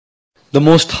The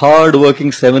most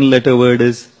hard-working 7-letter word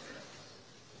is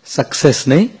success,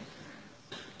 nahi?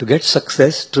 To get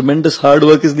success, tremendous hard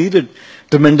work is needed.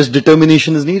 Tremendous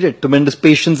determination is needed. Tremendous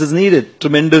patience is needed.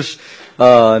 Tremendous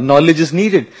knowledge is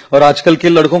needed. और आजकल के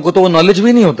लड़कों को तो वो knowledge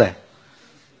भी नहीं होता है.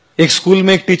 एक स्कूल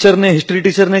में एक टीचर ने, हिस्ट्री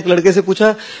टीचर ने एक लड़के से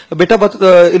पूछा, बेटा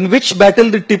in which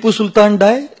battle did Tipu Sultan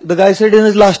die? The guy said in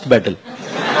his last battle.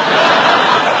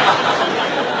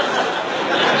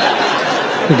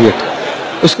 Idiot.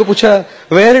 उसको पूछा,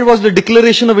 where it was the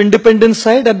declaration of independence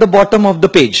side? At the bottom of the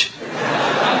page.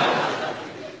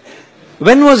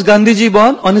 When was Gandhiji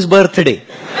born? On his birthday.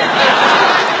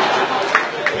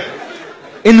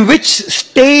 In which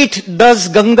state does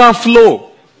Ganga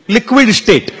flow? Liquid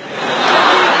state.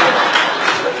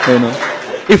 You know,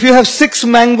 if you have 6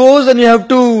 mangoes and you have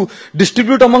to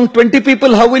distribute among 20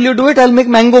 people, how will you do it? I'll make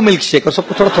mango milkshake. और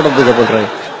सबको थोड़ा थोड़ा देगा बोल रहा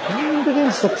है. To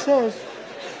get success,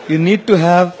 you need to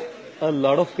have a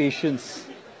lot of patience,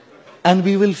 and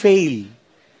we will fail.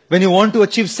 When you want to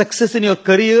achieve success in your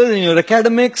career, in your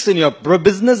academics, in your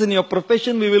business, in your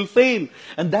profession, we will fail.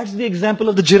 And that's the example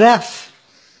of the giraffe.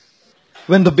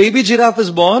 When the baby giraffe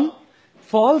is born,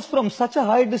 falls from such a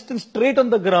high distance straight on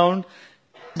the ground,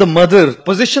 the mother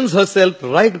positions herself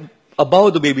right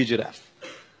above the baby giraffe.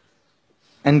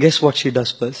 And guess what she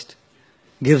does first?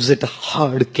 Gives it a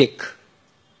hard kick.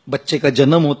 बच्चे का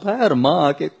जन्म होता है और माँ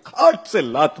आके खाट से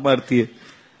लात मारती है.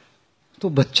 तो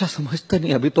बच्चा समझता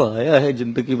नहीं, अभी तो आया है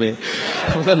जिंदगी में,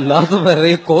 लात मार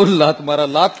रही है, कौन लात मारा,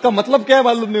 लात का मतलब क्या है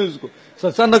मालूम नहीं उसको,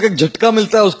 अचानक एक झटका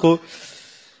मिलता है उसको.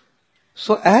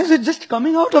 So as it's just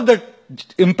coming out of that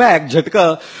impact,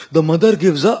 झटका, the mother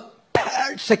gives a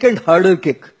bad second harder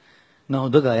kick. Now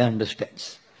the guy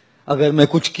understands. अगर मैं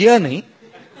कुछ किया नहीं,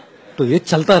 तो ये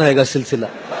चलता रहेगा सिलसिला.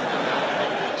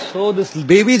 So this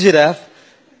baby giraffe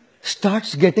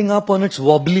starts getting up on its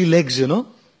wobbly legs, you know,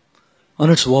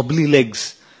 on its wobbly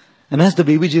legs. And as the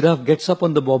baby giraffe gets up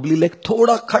on the wobbly leg,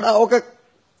 थोड़ा खड़ा होकर,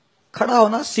 खड़ा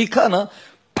होना सीखा ना,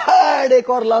 फैड एक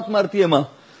और लात मारती है माँ.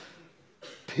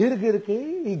 फिर गिर के,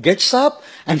 he gets up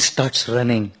and starts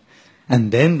running.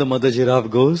 And then the mother giraffe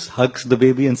goes, hugs the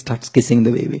baby and starts kissing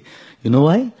the baby. You know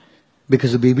why?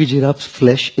 Because the baby giraffe's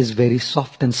flesh is very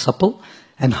soft and supple,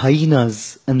 and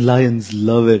hyenas and lions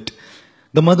love it.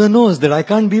 The mother knows that I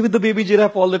can't be with the baby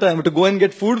giraffe all the time to go and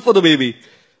get food for the baby.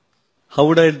 How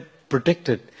would I protect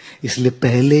it? इसलिए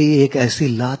पहले ही एक ऐसी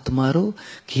लात मारो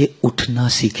कि ये उठना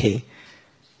सीखे.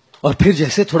 और फिर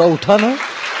जैसे थोड़ा उठा ना,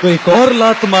 तो एक और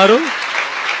लात मारो,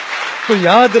 तो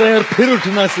याद रहे और फिर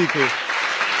उठना सीखे.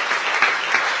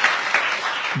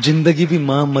 जिंदगी भी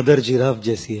माँ मदर जिराफ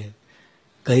जैसी है.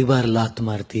 कई बार लात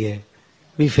मारती है.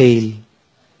 We fail.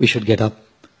 We should get up.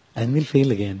 And we'll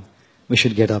fail again. We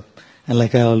should get up. And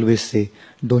like I always say,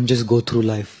 don't just go through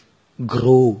life.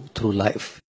 Grow through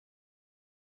life.